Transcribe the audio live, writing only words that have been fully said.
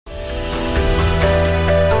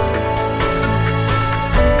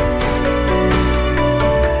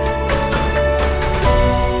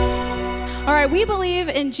We believe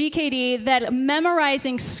in GKD that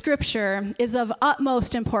memorizing scripture is of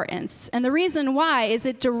utmost importance. And the reason why is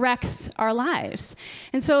it directs our lives.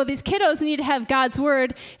 And so these kiddos need to have God's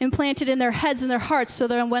word implanted in their heads and their hearts so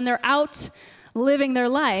that when they're out living their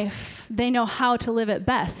life, they know how to live it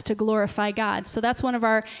best to glorify God. So that's one of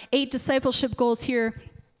our 8 discipleship goals here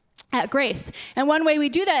at Grace. And one way we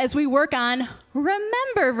do that is we work on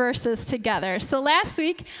remember verses together. So last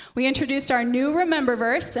week, we introduced our new remember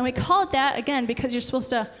verse, and we call it that, again, because you're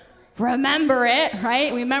supposed to remember it,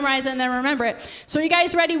 right? We memorize it and then remember it. So are you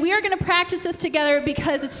guys ready? We are going to practice this together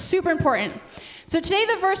because it's super important. So today,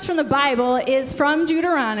 the verse from the Bible is from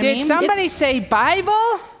Deuteronomy. Did somebody say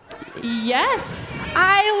Bible? Yes.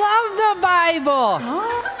 I love the Bible.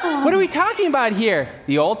 Oh. What are we talking about here?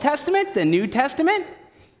 The Old Testament? The New Testament?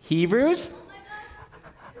 Hebrews?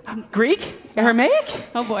 Greek? Aramaic?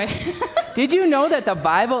 Oh, boy. Did you know that the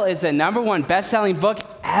Bible is the #1 best-selling book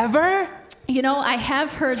ever? You know, I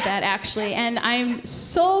have heard that, actually, and I'm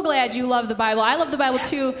so glad you love the Bible. I love the Bible,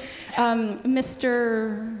 too,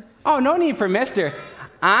 Mr. Oh, no need for Mr.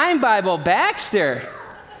 I'm Bible Baxter,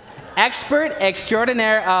 expert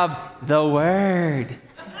extraordinaire of the Word.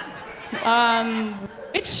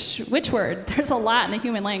 Which word? There's a lot in the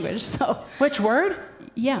human language, so. Which word?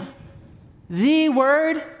 Yeah. The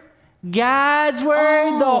Word, God's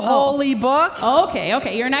Word, the Holy Book.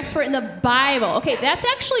 Okay. You're an expert in the Bible. Okay, that's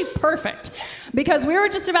actually perfect because we were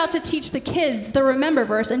just about to teach the kids the remember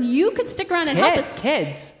verse, and you could stick around and help us.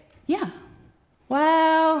 Kids? Yeah.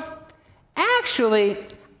 Well, actually,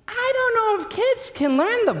 I don't know if kids can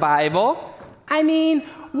learn the Bible. I mean,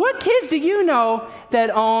 what kids do you know that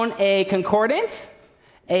own a concordance,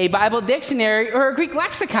 a Bible dictionary, or a Greek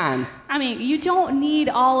lexicon? I mean, you don't need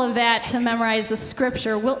all of that to memorize the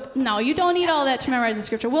scripture. No, you don't need all that to memorize the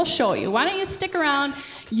scripture. We'll show you. Why don't you stick around?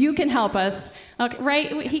 You can help us. Okay,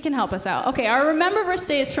 right? He can help us out. Okay, our remember verse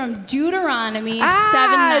today is from Deuteronomy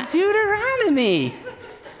 7. Deuteronomy.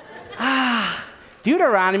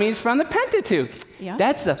 Deuteronomy is from the Pentateuch. Yeah.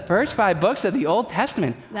 That's the first 5 books of the Old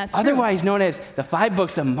Testament. That's true. Otherwise known as the 5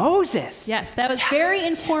 books of Moses. Yes, that was very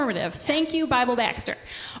informative. Thank you, Bible Baxter.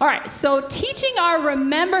 All right, so teaching our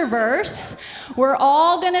remember verse, we're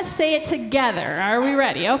all going to say it together. Are we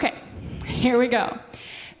ready? Okay, here we go.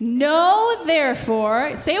 Know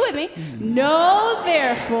therefore, say it with me, know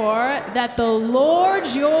therefore that the Lord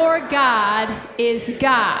your God is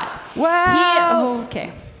God. Well,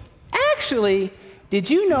 Okay. Actually, did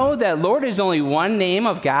you know that Lord is only one name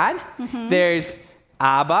of God? Mm-hmm. There's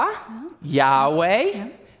Abba, Yahweh,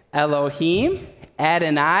 Elohim,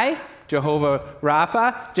 Adonai, Jehovah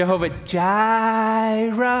Rapha, Jehovah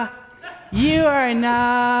Jireh. You are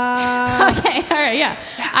enough. Okay, all right, yeah.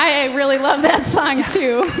 I really love that song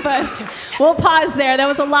too, but we'll pause there. That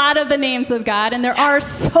was a lot of the names of God, and there are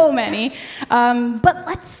so many. But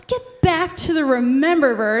let's get back to the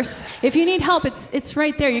remember verse. If you need help, it's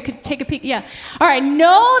right there. You could take a peek. Yeah. All right.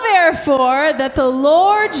 Know therefore that the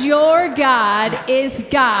Lord your God is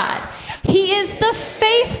God. He is the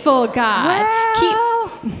faithful God.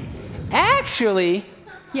 Well, actually,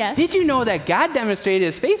 Yes. did you know that God demonstrated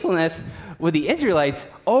his faithfulness with the Israelites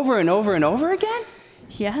over and over and over again?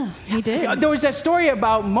 Yeah, he did. There was that story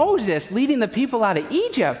about Moses leading the people out of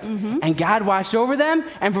Egypt, and God watched over them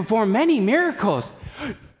and performed many miracles.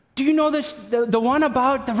 Do you know this, the one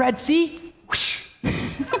about the Red Sea? Whoosh.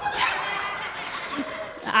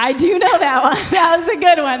 I do know that one. That was a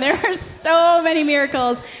good one. There were so many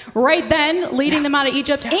miracles right then, leading them out of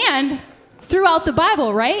Egypt and throughout the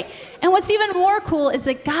Bible, right? And what's even more cool is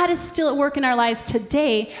that God is still at work in our lives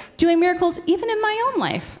today, doing miracles even in my own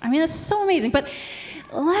life. I mean, that's so amazing. But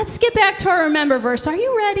let's get back to our remember verse. Are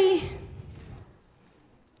you ready?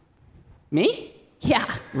 Me? Yeah.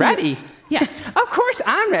 Ready? Yeah. Of course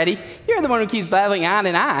I'm ready. You're the one who keeps babbling on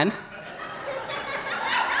and on.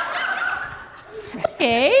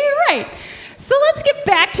 Okay, right. So let's get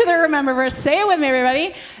back to the remember verse. Say it with me,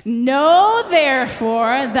 everybody. Know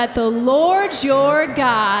therefore that the Lord your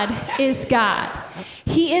God is God.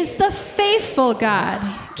 He is the faithful God,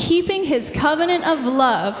 keeping his covenant of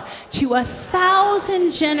love to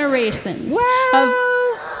 1,000 generations.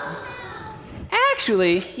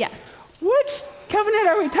 Actually, Yes. which covenant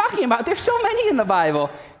are we talking about? There's so many in the Bible.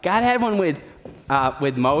 God had one with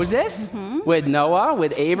Moses, with Noah,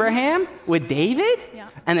 with Abraham, with David. Yeah.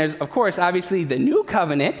 And there's, of course, obviously the new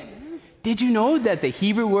covenant. Did you know that the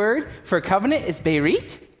Hebrew word for covenant is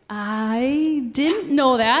berit? I didn't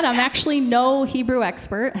know that. I'm actually no Hebrew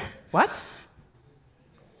expert. What?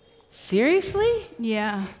 Seriously?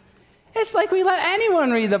 Yeah. It's like we let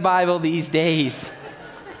anyone read the Bible these days.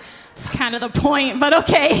 It's kind kind of the point, but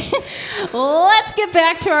okay. Let's get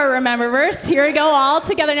back to our remember verse. Here we go, all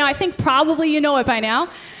together now. I think probably you know it by now.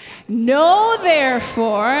 Know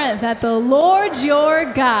therefore that the Lord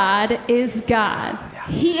your God is God.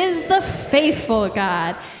 He is the faithful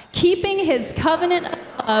God, keeping his covenant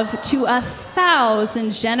of love to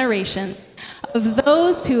 1,000 generations of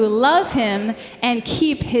those who love him and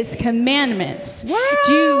keep his commandments.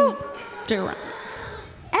 Well,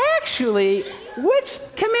 actually, which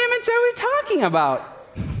commandments are we talking about?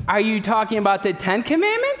 Are you talking about the 10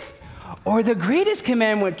 commandments? Or the greatest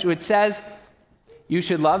commandment which says, you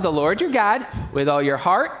should love the Lord your God with all your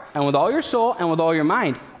heart and with all your soul and with all your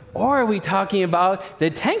mind? Or are we talking about the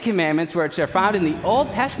 10 commandments which are found in the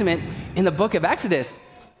Old Testament in the book of Exodus?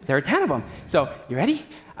 There are 10 of them. So, you ready?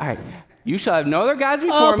 All right. You shall have no other gods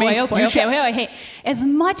before me. Oh boy, okay, wait. Hey, as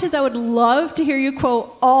much as I would love to hear you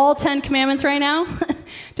quote all 10 commandments right now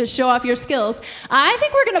to show off your skills, I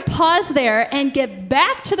think we're going to pause there and get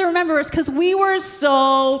back to the remember verse because we were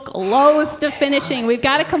so close to finishing. We've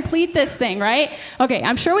got to complete this thing, right? Okay,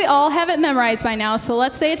 I'm sure we all have it memorized by now, so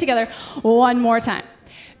let's say it together one more time.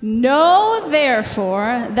 Know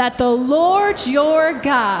therefore that the Lord your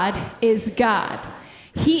God is God.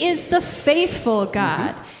 He is the faithful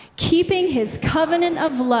God, keeping his covenant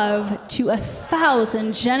of love to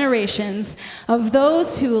 1,000 generations of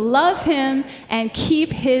those who love him and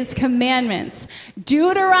keep his commandments.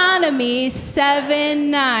 Deuteronomy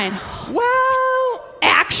 7:9. Well,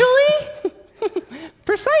 Actually?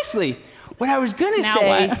 precisely. What I was going to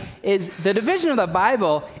say is the division of the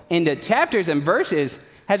Bible into chapters and verses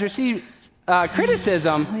has received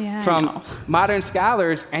criticism from modern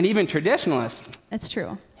scholars and even traditionalists. That's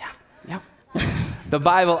true. Yeah. The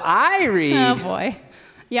Bible I read Oh, boy.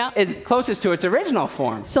 Yeah. is closest to its original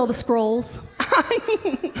form. So the scrolls.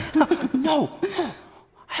 No,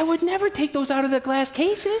 I would never take those out of the glass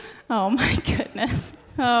cases. Oh, my goodness.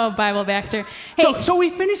 Oh, Bible Baxter. Hey. So we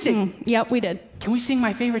finished it. Yep, we did. Can we sing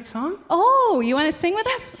my favorite song? Oh, you want to sing with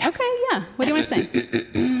us? Okay, yeah. What do you want to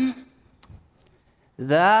sing?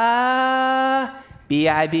 The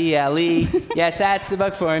Bible. Yes, that's the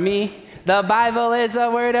book for me. The Bible is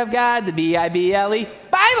the word of God. The Bible.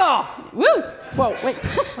 Bible! Woo! Whoa, wait.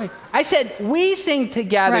 I said we sing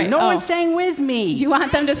together. Right. No one sang with me. Do you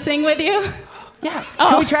want them to sing with you? Yeah.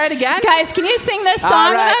 Can we try it again? Guys, can you sing this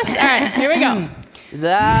song with us? All right, here we go.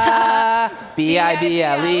 The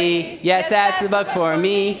Bible. Yes, that's the book for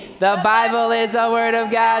me. The Bible is the word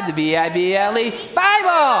of God. The Bible.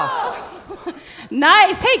 Bible!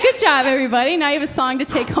 Nice. Hey, good job, everybody. Now you have a song to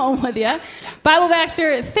take home with you. Bible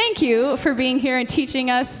Baxter, thank you for being here and teaching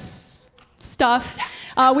us stuff.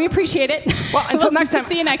 We appreciate it. Well, until next time.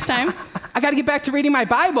 See you next time. I got to get back to reading my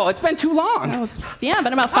Bible. It's been too long. Oh, it's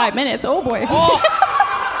been about 5 minutes. Oh, boy.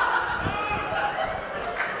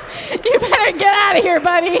 You better get out of here,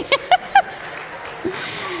 buddy.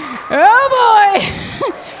 Oh,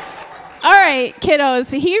 boy. All right,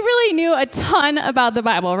 kiddos, he really knew a ton about the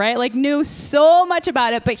Bible, right? Like, knew so much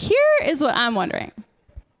about it. But here is what I'm wondering.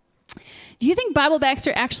 Do you think Bible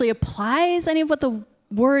Baxter actually applies any of what the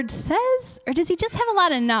word says? Or does he just have a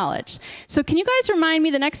lot of knowledge? So can you guys remind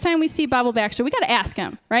me the next time we see Bible Baxter, we got to ask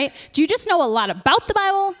him, right? Do you just know a lot about the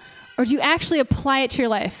Bible? Or do you actually apply it to your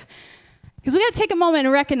life? Because we got to take a moment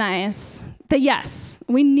and recognize that, yes,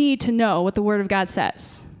 we need to know what the Word of God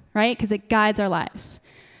says, right? Because it guides our lives.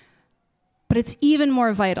 But it's even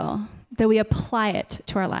more vital that we apply it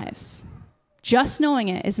to our lives. Just knowing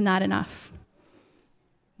it is not enough.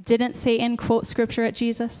 Didn't Satan quote scripture at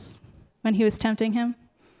Jesus when he was tempting him?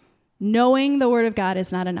 Knowing the Word of God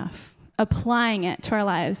is not enough. Applying it to our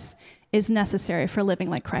lives is necessary for living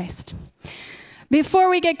like Christ. Before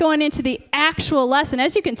we get going into the actual lesson,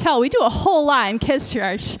 as you can tell, we do a whole lot in Kids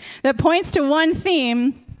Church that points to one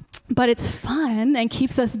theme, but it's fun and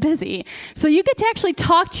keeps us busy. So you get to actually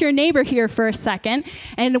talk to your neighbor here for a second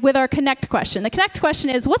and with our Connect question. The Connect question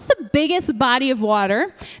is, what's the biggest body of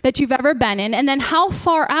water that you've ever been in? And then how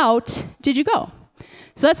far out did you go?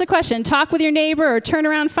 So that's a question. Talk with your neighbor or turn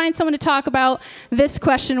around, find someone to talk about this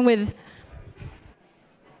question with.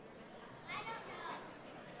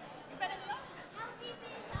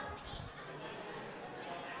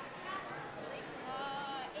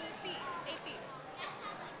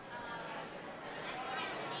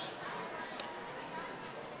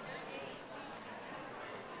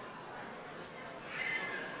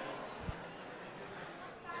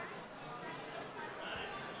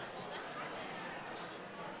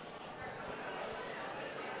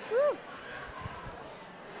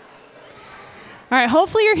 All right,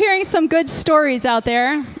 hopefully you're hearing some good stories out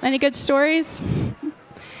there. Any good stories?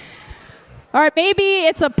 All right, maybe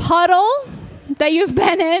it's a puddle. that you've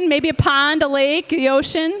been in, maybe a pond, a lake, the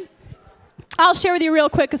ocean. I'll share with you real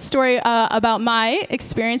quick a story about my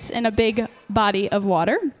experience in a big body of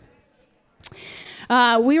water.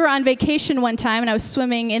 We were on vacation one time, and I was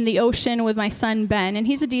swimming in the ocean with my son, Ben, and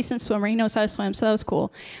he's a decent swimmer. He knows how to swim, so that was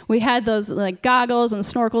cool. We had those like goggles and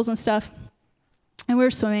snorkels and stuff, and we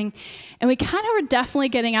were swimming, and we kind of were definitely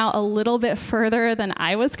getting out a little bit further than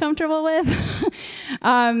I was comfortable with.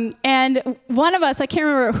 And one of us, I can't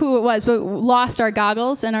remember who it was, but lost our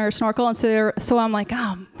goggles and our snorkel, and so I'm like,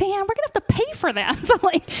 oh man, we're gonna have to pay for that. So I'm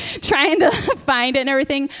like trying to find it and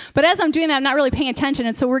everything. But as I'm doing that, I'm not really paying attention,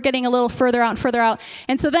 and so we're getting a little further out and further out.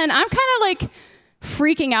 And so then I'm kind of like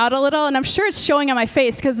freaking out a little, and I'm sure it's showing on my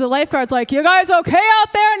face because the lifeguard's like, you guys okay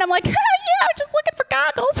out there? And I'm like, yeah, I'm just looking for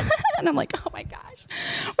goggles. And I'm like, oh my gosh,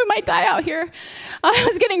 we might die out here. I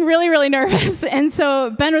was getting really, really nervous. And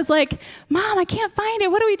so Ben was like, Mom, I can't find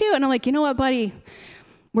it. What do we do? And I'm like, you know what, buddy?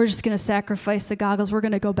 We're just going to sacrifice the goggles. We're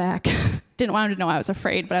going to go back. Didn't want him to know I was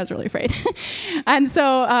afraid, but I was really afraid. And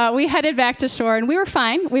so we headed back to shore, and we were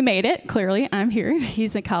fine. We made it, clearly. I'm here.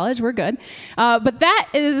 He's in college. We're good. But that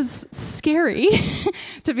is scary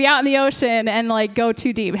to be out in the ocean and like go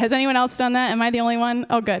too deep. Has anyone else done that? Am I the only one?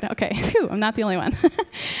 Oh, good. Okay. Phew, I'm not the only one.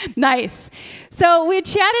 Nice. So we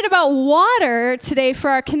chatted about water today for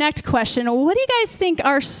our Connect question. What do you guys think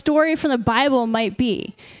our story from the Bible might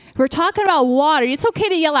be? We're talking about water. It's okay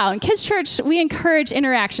to yell out. In Kids Church, we encourage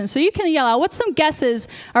interaction. So you can yell out. What's some guesses,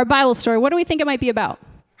 our Bible story? What do we think it might be about?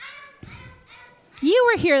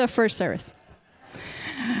 You were here the first service.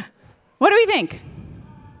 What do we think?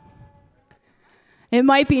 It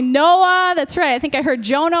might be Noah. That's right. I think I heard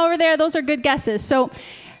Jonah over there. Those are good guesses. So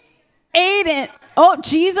Aiden. Oh,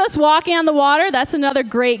 Jesus walking on the water. That's another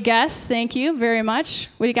great guess. Thank you very much.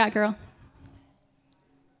 What do you got, girl?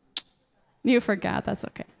 You forgot. That's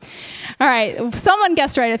okay. All right. Someone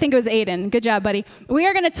guessed right. I think it was Aiden. Good job, buddy. We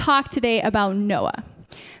are going to talk today about Noah.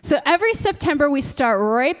 So every September, we start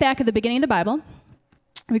right back at the beginning of the Bible.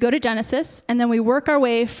 We go to Genesis, and then we work our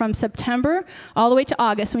way from September all the way to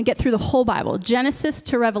August, and we get through the whole Bible, Genesis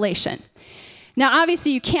to Revelation. Now,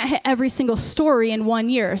 obviously, you can't hit every single story in 1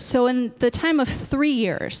 year. So in the time of 3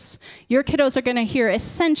 years, your kiddos are going to hear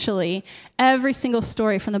essentially every single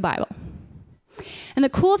story from the Bible. And the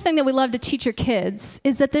cool thing that we love to teach your kids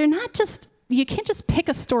is that they're not just, you can't just pick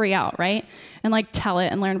a story out, right? And like tell it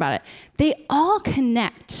and learn about it. They all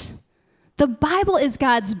connect. The Bible is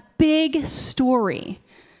God's big story,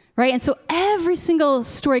 right? And so every single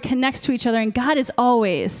story connects to each other, and God is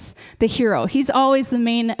always the hero. He's always the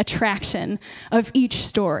main attraction of each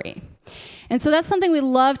story. And so that's something we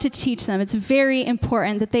love to teach them. It's very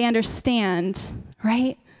important that they understand,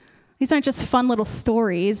 right? These aren't just fun little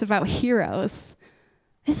stories about heroes.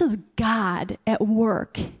 This is God at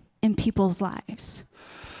work in people's lives.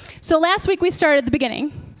 So last week we started at the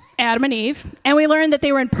beginning, Adam and Eve, and we learned that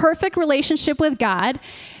they were in perfect relationship with God,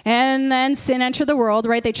 and then sin entered the world,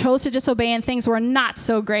 right? They chose to disobey, and things were not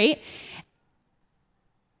so great.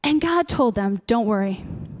 And God told them, don't worry.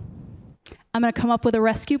 I'm going to come up with a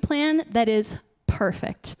rescue plan that is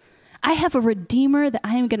perfect. I have a redeemer that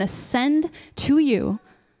I am going to send to you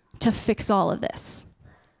to fix all of this.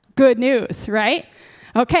 Good news, right?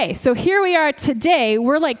 Okay, so here we are today.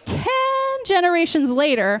 We're like 10 generations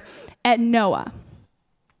later at Noah.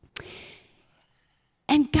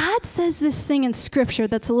 And God says this thing in Scripture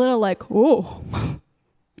that's a little like, oh,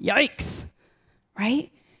 yikes,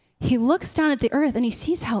 right? He looks down at the earth and he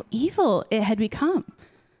sees how evil it had become.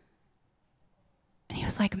 And he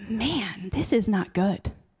was like, man, this is not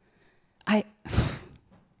good. I'm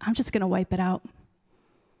just going to wipe it out.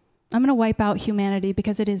 I'm going to wipe out humanity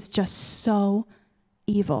because it is just so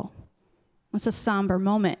evil. It's a somber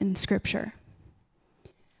moment in Scripture.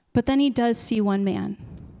 But then he does see one man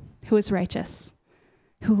who is righteous,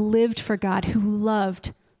 who lived for God, who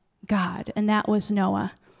loved God, and that was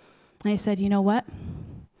Noah. And he said, you know what?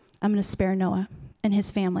 I'm going to spare Noah and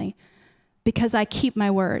his family because I keep my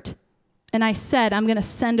word. And I said, I'm going to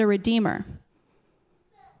send a redeemer.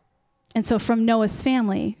 And so from Noah's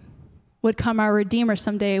family would come our redeemer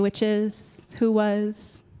someday, which is, who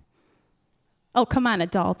was? Oh, come on,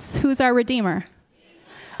 adults. Who's our redeemer?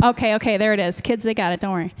 Okay, there it is. Kids, they got it.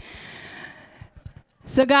 Don't worry.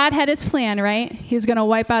 So God had his plan, right? He was going to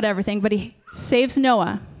wipe out everything, but he saves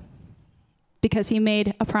Noah because he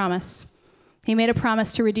made a promise. He made a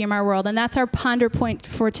promise to redeem our world, and that's our ponder point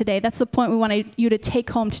for today. That's the point we want you to take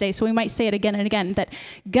home today, so we might say it again and again, that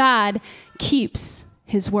God keeps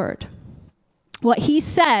his word. What he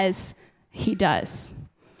says, he does,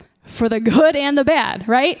 for the good and the bad,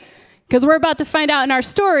 right? Because we're about to find out in our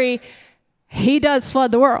story, he does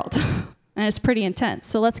flood the world. And it's pretty intense.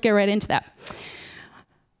 So let's get right into that.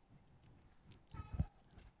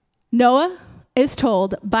 Noah is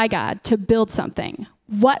told by God to build something.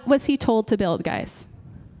 What was he told to build, guys?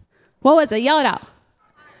 What was it? Yell it out.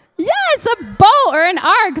 Yes, a boat or an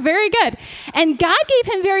ark. Very good. And God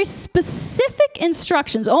gave him very specific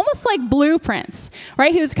instructions, almost like blueprints,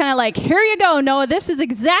 right? He was kind of like, here you go, Noah. This is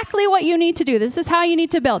exactly what you need to do. This is how you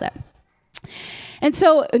need to build it. And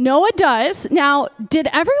so Noah does. Now, did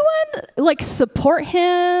everyone like support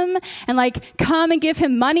him and like come and give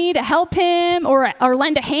him money to help him or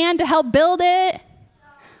lend a hand to help build it?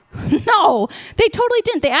 No, they totally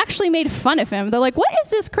didn't. They actually made fun of him. They're like, what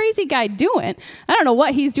is this crazy guy doing? I don't know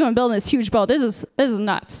what he's doing building this huge boat. This is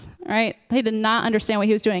nuts, right? They did not understand what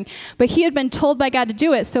he was doing. But he had been told by God to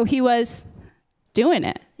do it, so he was doing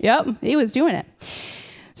it. Yep, he was doing it.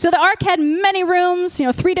 So the ark had many rooms,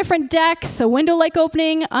 3 different decks, a window-like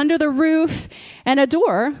opening under the roof, and a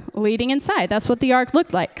door leading inside. That's what the ark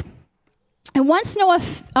looked like. And once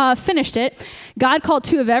Noah finished it, God called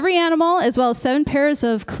 2 of every animal, as well as 7 pairs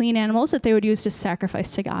of clean animals that they would use to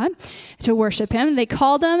sacrifice to God, to worship him. They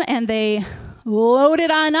called them, and they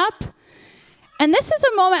loaded on up. And this is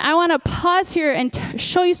a moment I want to pause here and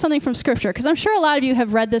show you something from Scripture, because I'm sure a lot of you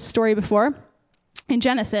have read this story before in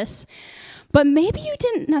Genesis. But maybe you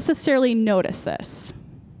didn't necessarily notice this.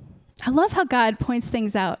 I love how God points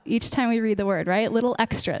things out each time we read the word, right? Little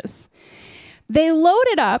extras. They load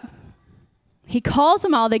it up. He calls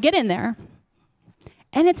them all. They get in there.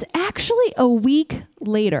 And it's actually a week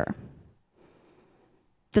later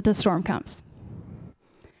that the storm comes.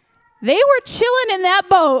 They were chilling in that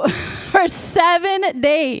boat for 7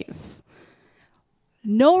 days.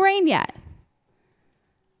 No rain yet.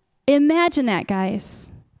 Imagine that,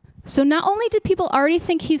 guys. So not only did people already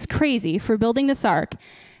think he's crazy for building this ark,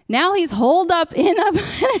 now he's holed up in a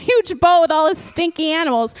huge boat with all his stinky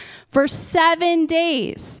animals for 7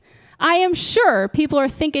 days. I am sure people are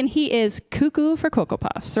thinking he is cuckoo for Cocoa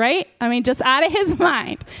Puffs, right? I mean, just out of his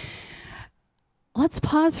mind. Let's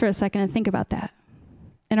pause for a second and think about that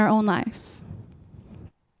in our own lives.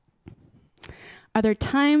 Are there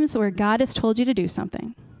times where God has told you to do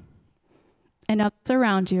something and others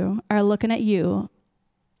around you are looking at you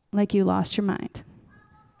like you lost your mind?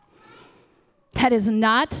 That is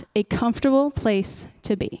not a comfortable place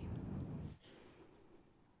to be.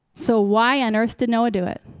 So why on earth did Noah do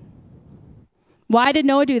it? Why did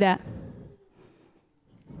Noah do that?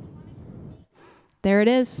 There it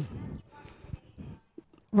is.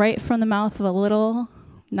 Right from the mouth of a little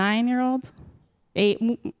 9-year-old,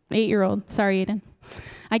 8-year-old. Sorry, Aiden.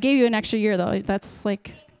 I gave you an extra year, though. That's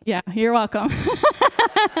like, yeah, you're welcome.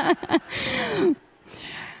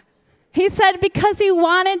 He said because he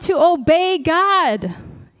wanted to obey God.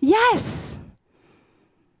 Yes.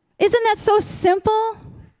 Isn't that so simple,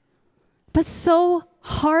 but so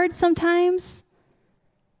hard sometimes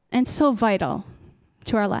and so vital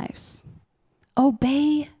to our lives?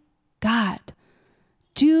 Obey God.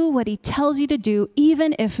 Do what he tells you to do,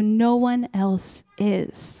 even if no one else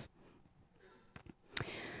is.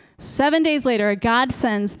 7 days later, God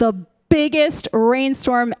sends the biggest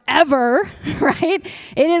rainstorm ever, right?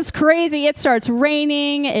 It is crazy. It starts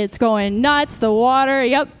raining. It's going nuts. The water,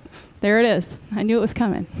 yep, there it is. I knew it was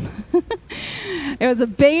coming. It was the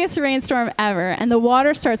biggest rainstorm ever, and the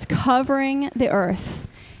water starts covering the earth,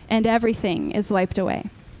 and everything is wiped away.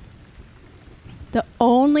 The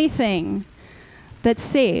only thing that's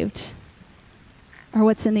saved are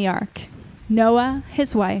what's in the ark. Noah,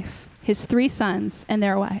 his wife, his 3 sons, and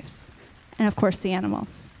their wives, and of course the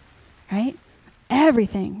animals. Right?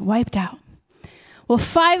 Everything wiped out. Well,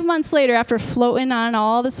 5 months later, after floating on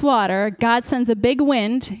all this water, God sends a big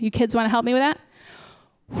wind. You kids want to help me with that?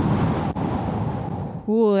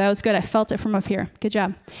 Ooh, that was good. I felt it from up here. Good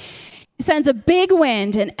job. He sends a big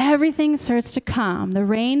wind, and everything starts to calm. The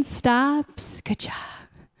rain stops. Good job.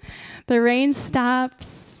 The rain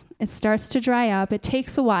stops. It starts to dry up. It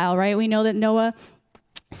takes a while, right? We know that Noah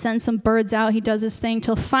sends some birds out. He does his thing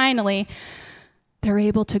till finally they're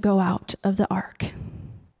able to go out of the ark.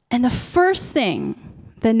 And the first thing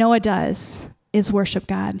that Noah does is worship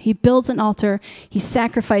God. He builds an altar, he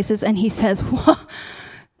sacrifices, and he says,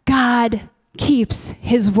 God keeps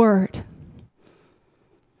his word.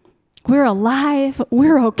 We're alive,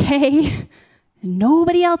 we're okay.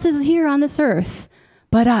 Nobody else is here on this earth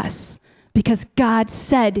but us, because God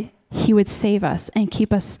said he would save us and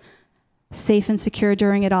keep us safe and secure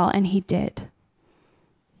during it all, and he did.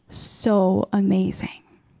 So amazing.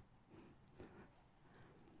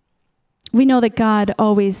 We know that God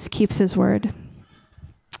always keeps his word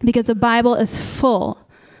because the Bible is full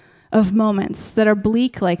of moments that are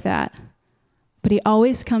bleak like that, but he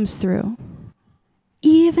always comes through.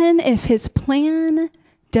 even if his plan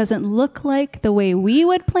doesn't look like the way we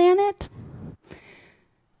would plan it,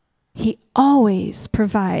 he always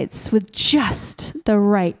provides with just the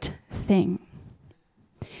right thing.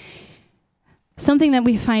 Something that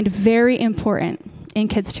we find very important in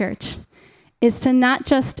Kids Church is to not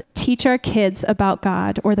just teach our kids about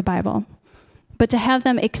God or the Bible, but to have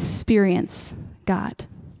them experience God.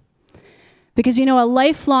 Because, a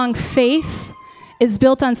lifelong faith is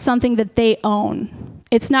built on something that they own.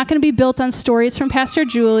 It's not going to be built on stories from Pastor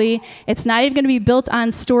Julie. It's not even going to be built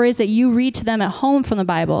on stories that you read to them at home from the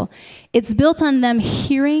Bible. It's built on them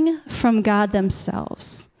hearing from God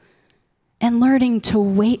themselves and learning to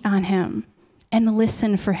wait on him and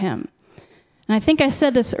listen for him. And I think I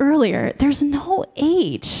said this earlier, there's no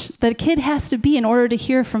age that a kid has to be in order to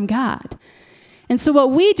hear from God. And so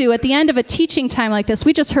what we do at the end of a teaching time like this,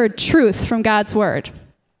 we just heard truth from God's word.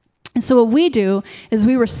 And so what we do is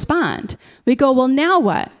we respond. We go, well, now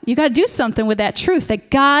what? You got to do something with that truth, that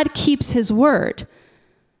God keeps his word.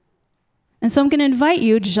 And so I'm going to invite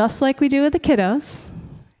you, just like we do with the kiddos,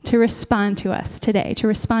 to respond to us today, to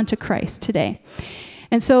respond to Christ today.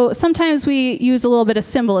 And so sometimes we use a little bit of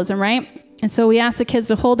symbolism, right? And so we ask the kids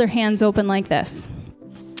to hold their hands open like this,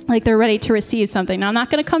 like they're ready to receive something. Now, I'm not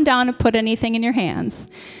going to come down and put anything in your hands,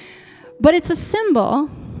 but it's a symbol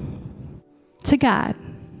to God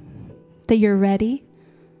that you're ready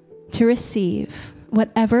to receive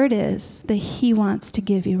whatever it is that he wants to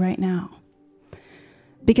give you right now.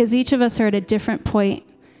 Because each of us are at a different point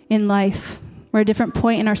in life. We're at a different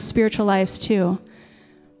point in our spiritual lives too.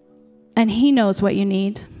 And he knows what you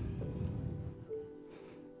need.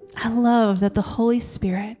 I love that the Holy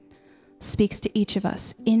Spirit speaks to each of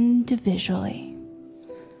us individually.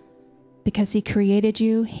 Because he created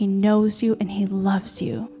you, he knows you, and he loves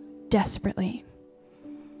you desperately.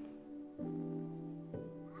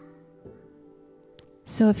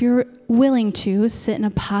 So if you're willing to sit in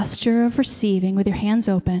a posture of receiving with your hands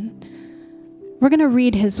open, we're going to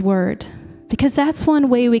read his word, because that's one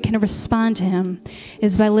way we can respond to him,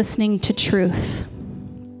 is by listening to truth.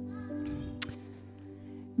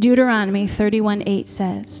 Deuteronomy 31:8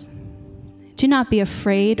 says, "Do not be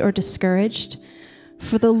afraid or discouraged,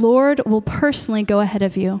 for the Lord will personally go ahead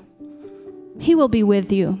of you. He will be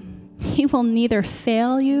with you. He will neither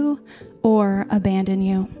fail you or abandon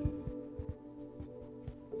you."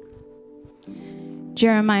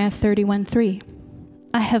 Jeremiah 31:3,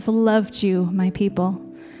 "I have loved you, my people,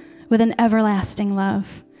 with an everlasting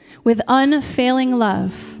love. With unfailing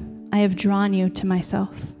love, I have drawn you to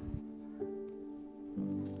myself."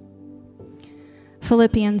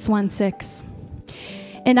 Philippians 1:6,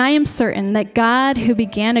 "And I am certain that God, who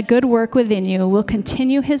began a good work within you, will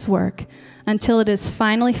continue his work until it is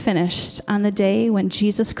finally finished on the day when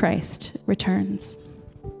Jesus Christ returns."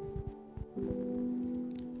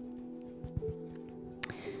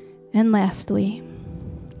 And lastly,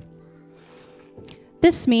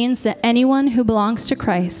 this means that anyone who belongs to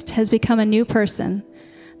Christ has become a new person.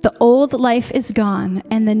 The old life is gone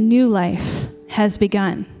and the new life has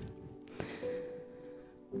begun.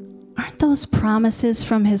 Aren't those promises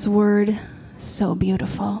from his word so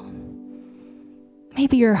beautiful?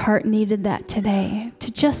 Maybe your heart needed that today, to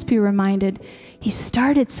just be reminded he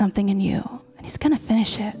started something in you and he's going to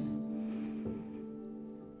finish it.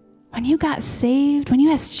 When you got saved, when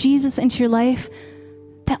you asked Jesus into your life,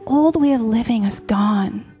 that old way of living is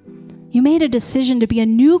gone. You made a decision to be a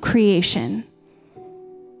new creation.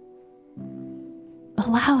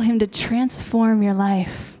 Allow him to transform your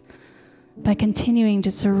life by continuing to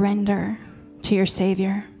surrender to your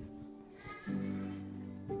Savior.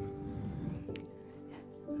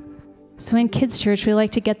 So in Kids Church, we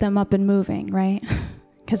like to get them up and moving, right?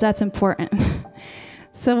 Because that's important.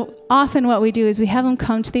 So often what we do is we have them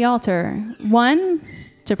come to the altar. 1,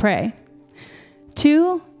 to pray.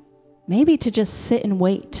 2, maybe to just sit and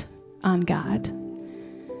wait on God.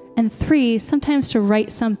 And 3, sometimes to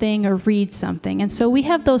write something or read something. And so we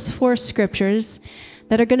have those 4 scriptures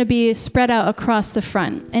that are going to be spread out across the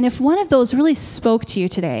front. And if one of those really spoke to you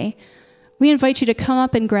today, we invite you to come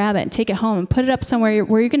up and grab it and take it home and put it up somewhere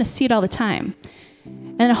where you're going to see it all the time.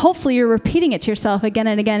 And hopefully you're repeating it to yourself again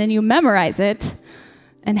and again, and you memorize it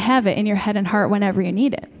and have it in your head and heart whenever you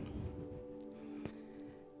need it.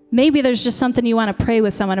 Maybe there's just something you want to pray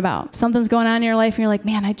with someone about. Something's going on in your life and you're like,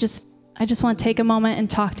 man, I just want to take a moment and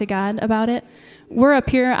talk to God about it. We're up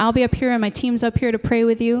here, I'll be up here, and my team's up here to pray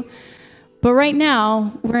with you. But right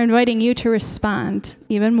now, we're inviting you to respond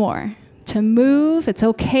even more, to move. It's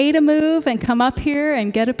okay to move and come up here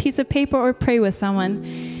and get a piece of paper or pray with someone.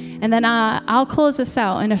 And then I'll close this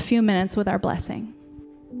out in a few minutes with our blessing.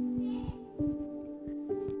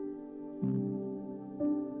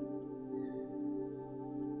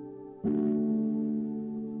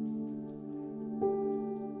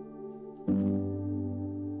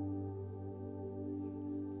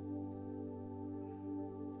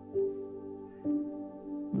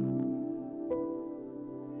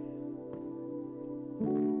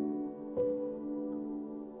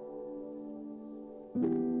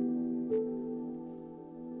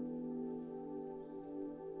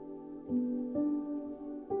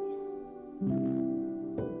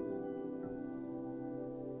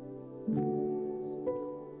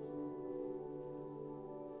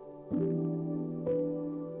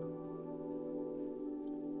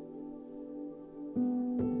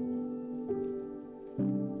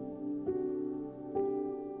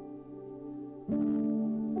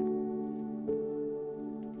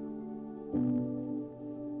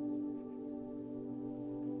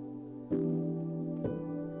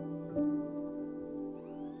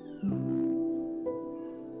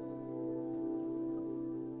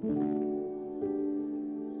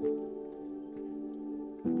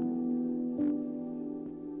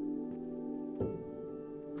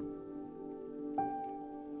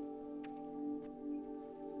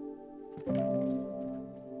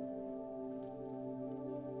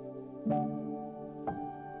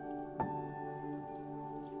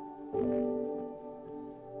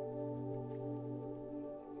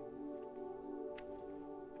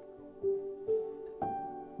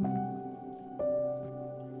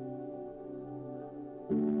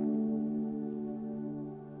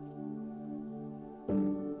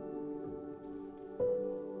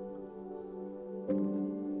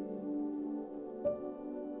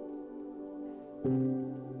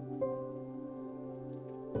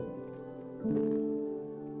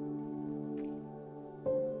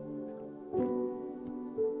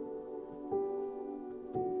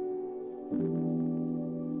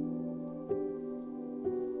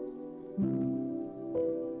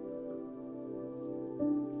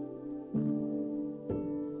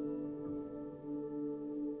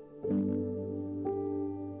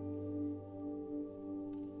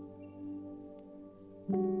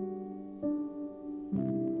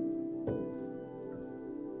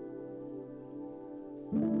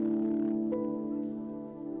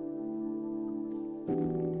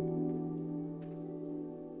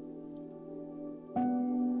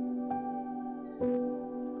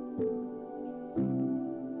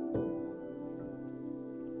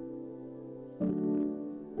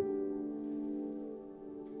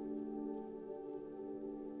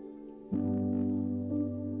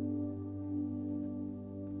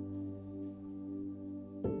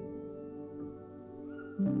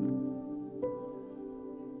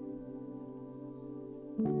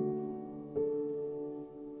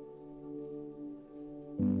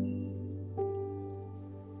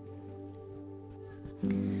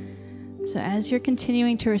 So as you're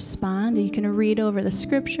continuing to respond, you can read over the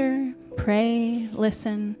scripture, pray,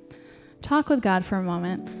 listen, talk with God for a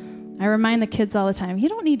moment. I remind the kids all the time, you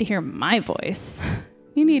don't need to hear my voice.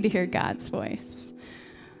 You need to hear God's voice.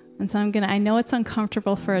 And so I know it's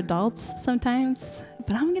uncomfortable for adults sometimes,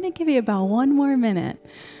 but I'm going to give you about 1 more minute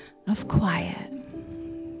of quiet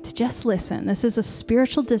to just listen. This is a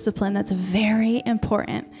spiritual discipline that's very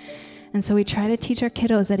important. And so we try to teach our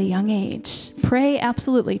kiddos at a young age. Pray,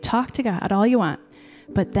 absolutely. Talk to God all you want.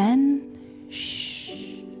 But then, shh,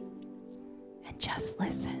 and just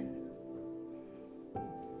listen.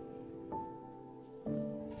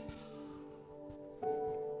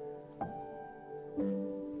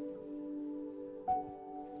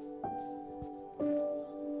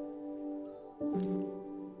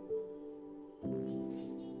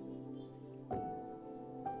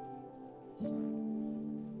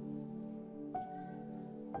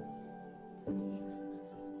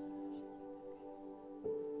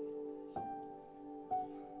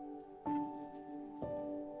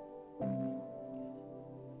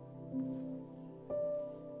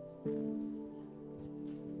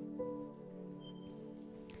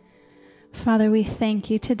 Father, we thank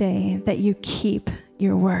you today that you keep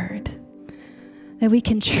your word, that we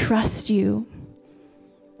can trust you.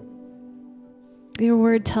 Your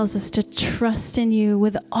word tells us to trust in you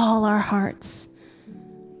with all our hearts,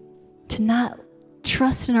 to not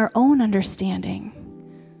trust in our own understanding,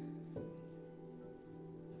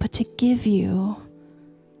 but to give you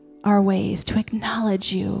our ways, to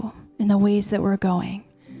acknowledge you in the ways that we're going,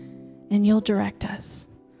 and you'll direct us.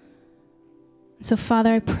 So,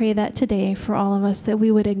 Father, I pray that today for all of us that we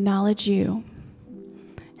would acknowledge you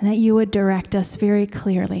and that you would direct us very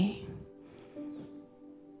clearly.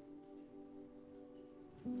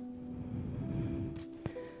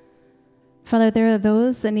 Father, there are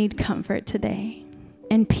those that need comfort today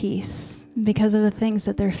and peace because of the things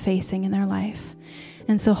that they're facing in their life.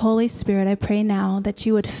 And so, Holy Spirit, I pray now that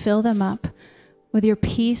you would fill them up with your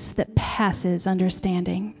peace that passes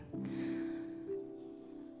understanding.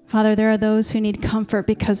 Father, there are those who need comfort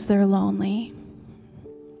because they're lonely.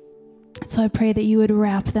 So I pray that you would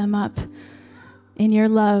wrap them up in your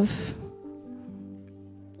love.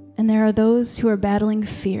 And there are those who are battling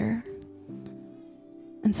fear.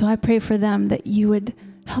 And so I pray for them that you would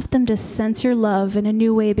help them to sense your love in a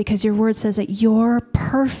new way, because your word says that your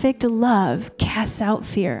perfect love casts out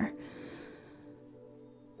fear.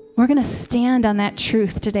 We're going to stand on that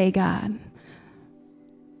truth today, God,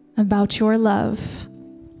 about your love,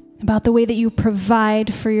 about the way that you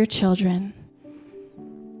provide for your children.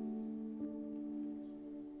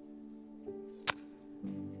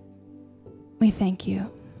 We thank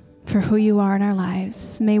you for who you are in our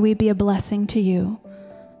lives. May we be a blessing to you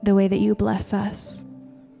the way that you bless us.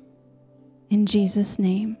 In Jesus'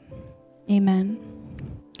 name, amen.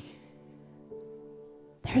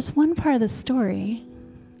 There's one part of the story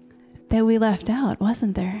that we left out,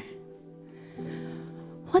 wasn't there?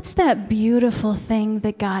 What's that beautiful thing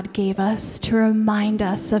that God gave us to remind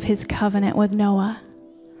us of his covenant with Noah?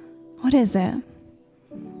 What is it?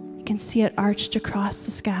 You can see it arched across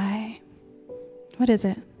the sky. What is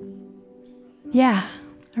it? Yeah,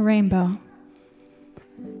 a rainbow.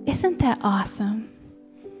 Isn't that awesome?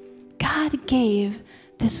 God gave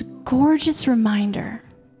this gorgeous reminder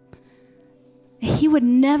that he would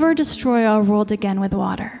never destroy our world again with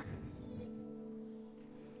water.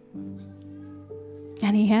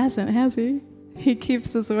 And he hasn't, has he? He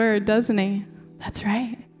keeps his word, doesn't he? That's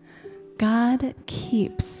right. God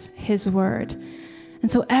keeps his word.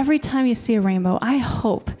 And so every time you see a rainbow, I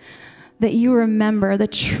hope that you remember the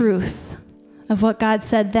truth of what God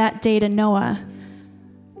said that day to Noah,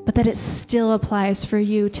 but that it still applies for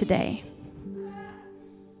you today.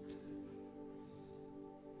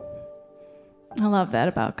 I love that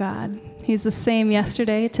about God. He's the same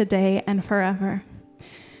yesterday, today, and forever.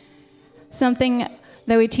 Something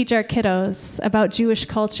that we teach our kiddos about Jewish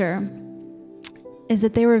culture is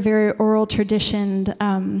that they were very oral traditioned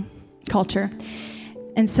culture.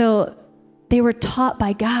 And so they were taught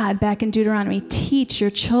by God back in Deuteronomy, teach your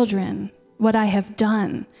children what I have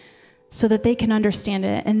done so that they can understand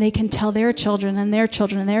it and they can tell their children and their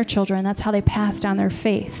children and their children. That's how they pass down their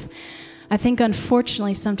faith. I think,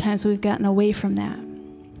 unfortunately, sometimes we've gotten away from that.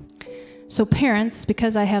 So parents,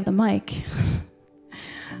 because I have the mic,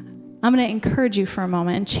 I'm going to encourage you for a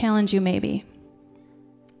moment and challenge you maybe.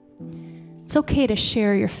 It's okay to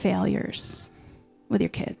share your failures with your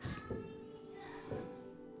kids.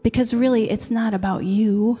 Because really, it's not about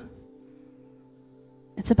you.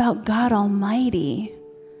 It's about God Almighty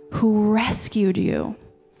who rescued you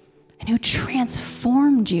and who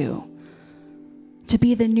transformed you to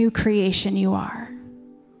be the new creation you are.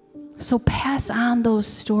 So pass on those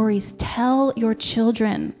stories. Tell your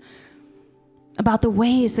children about the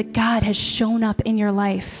ways that God has shown up in your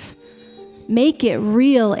life. Make it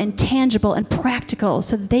real and tangible and practical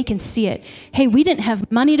so that they can see it. Hey, we didn't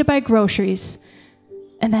have money to buy groceries,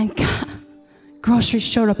 and then groceries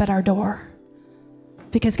showed up at our door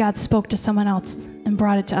because God spoke to someone else and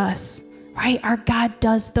brought it to us, right? Our God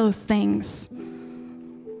does those things.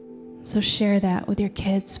 So share that with your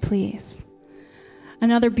kids, please.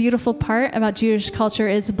 Another beautiful part about Jewish culture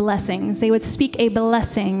is blessings. They would speak a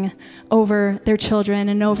blessing over their children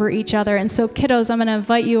and over each other. And so kiddos, I'm going to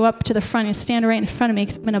invite you up to the front. You stand right in front of me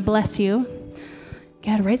because I'm going to bless you.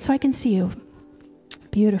 God, right so I can see you.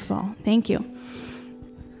 Beautiful. Thank you.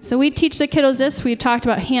 So we teach the kiddos this. We talked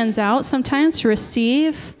about hands out sometimes to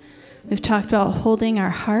receive. We've talked about holding our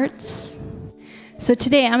hearts. So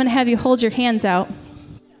today I'm going to have you hold your hands out.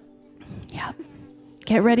 Yep.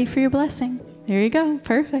 Get ready for your blessing. There you go.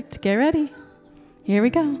 Perfect. Get ready. Here we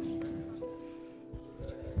go.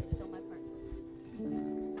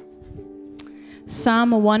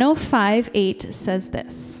 Psalm 105:8 says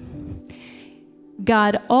this: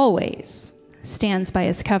 God always stands by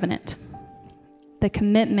his covenant, the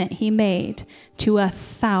commitment he made to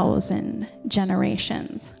 1,000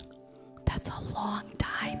 generations. That's a long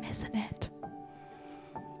time, isn't it?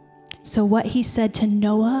 So what he said to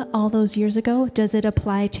Noah all those years ago, does it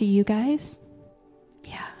apply to you guys?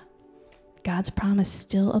 Yeah. God's promise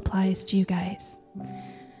still applies to you guys.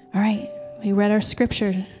 All right. We read our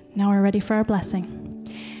scripture. Now we're ready for our blessing.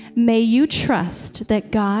 May you trust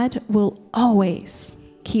that God will always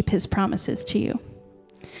keep his promises to you.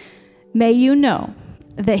 May you know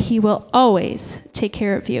that he will always take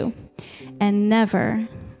care of you and never,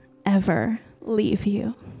 ever leave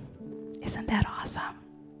you. Isn't that awesome?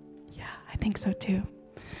 Yeah, I think so too.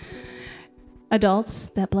 Adults,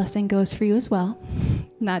 that blessing goes for you as well,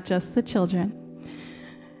 not just the children.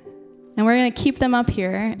 And we're going to keep them up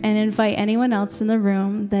here and invite anyone else in the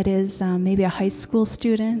room that is maybe a high school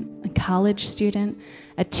student, a college student,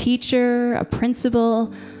 a teacher, a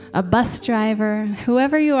principal, a bus driver,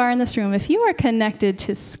 whoever you are in this room. If you are connected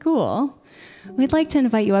to school, we'd like to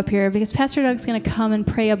invite you up here because Pastor Doug's going to come and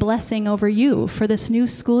pray a blessing over you for this new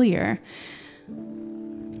school year.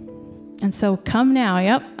 And so come now.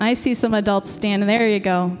 Yep, I see some adults standing. There you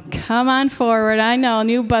go. Come on forward. I know,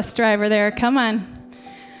 new bus driver there. Come on.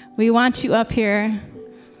 We want you up here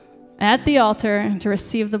at the altar to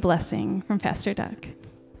receive the blessing from Pastor Doug.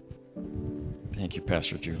 Thank you,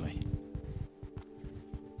 Pastor Julie.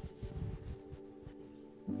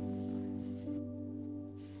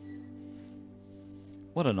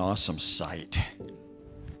 What an awesome sight.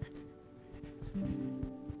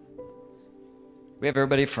 We have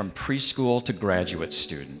everybody from preschool to graduate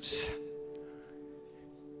students,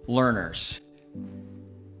 learners.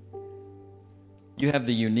 You have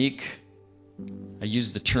the unique, I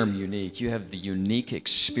use the term unique, you have the unique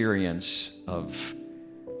experience of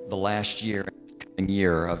the last year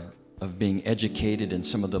of being educated in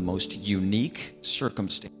some of the most unique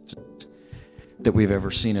circumstances that we've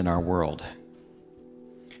ever seen in our world.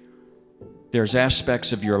 There's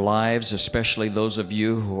aspects of your lives, especially those of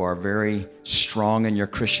you who are very strong in your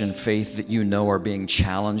Christian faith, that you know are being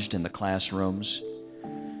challenged in the classrooms.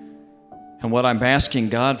 And what I'm asking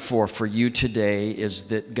God for you today is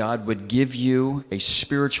that God would give you a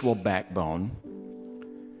spiritual backbone,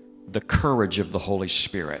 the courage of the Holy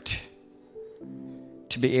Spirit,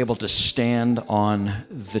 to be able to stand on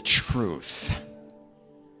the truth,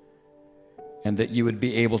 and that you would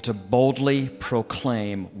be able to boldly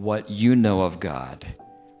proclaim what you know of God,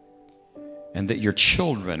 and that your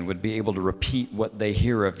children would be able to repeat what they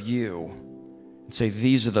hear of you and say,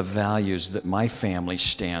 these are the values that my family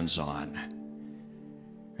stands on,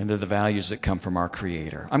 and they're the values that come from our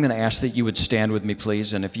Creator. I'm going to ask that you would stand with me,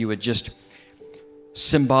 please, and if you would just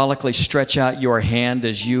symbolically stretch out your hand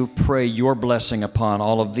as you pray your blessing upon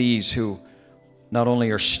all of these who not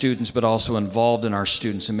only are students but also involved in our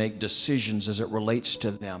students and make decisions as it relates to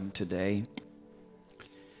them today.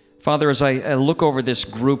 Father, as I look over this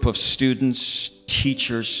group of students,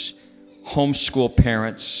 teachers, homeschool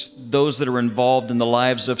parents, those that are involved in the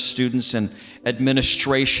lives of students and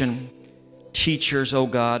administration, teachers, oh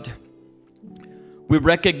God, we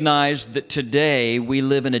recognize that today we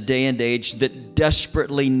live in a day and age that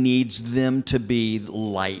desperately needs them to be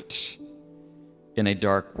light in a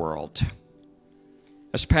dark world.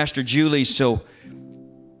 As Pastor Julie so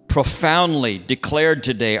profoundly declared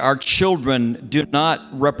today, our children do not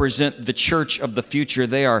represent the church of the future.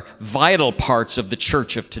 They are vital parts of the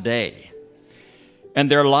church of today. And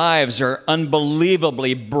their lives are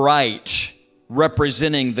unbelievably bright,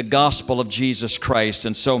 representing the gospel of Jesus Christ.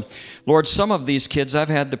 And so, Lord, some of these kids I've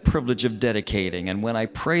had the privilege of dedicating. And when I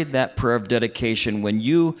prayed that prayer of dedication, when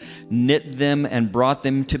you knit them and brought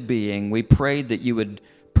them to being, we prayed that you would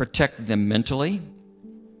protect them mentally,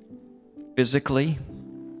 physically,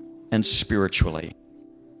 and spiritually.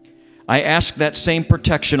 I ask that same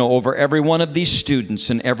protection over every one of these students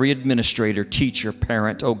and every administrator, teacher,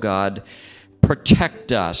 parent, oh God.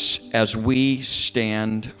 Protect us as we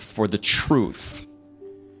stand for the truth.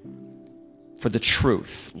 For the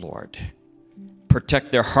truth, Lord.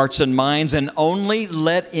 Protect their hearts and minds and only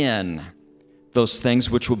let in those things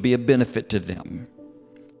which will be a benefit to them.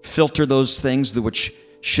 Filter those things which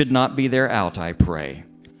should not be there out, I pray.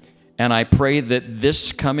 And I pray that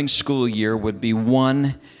this coming school year would be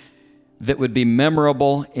one that would be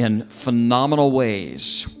memorable in phenomenal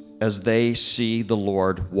ways as they see the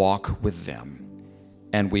Lord walk with them.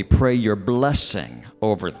 And we pray your blessing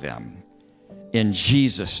over them. In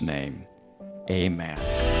Jesus' name, amen.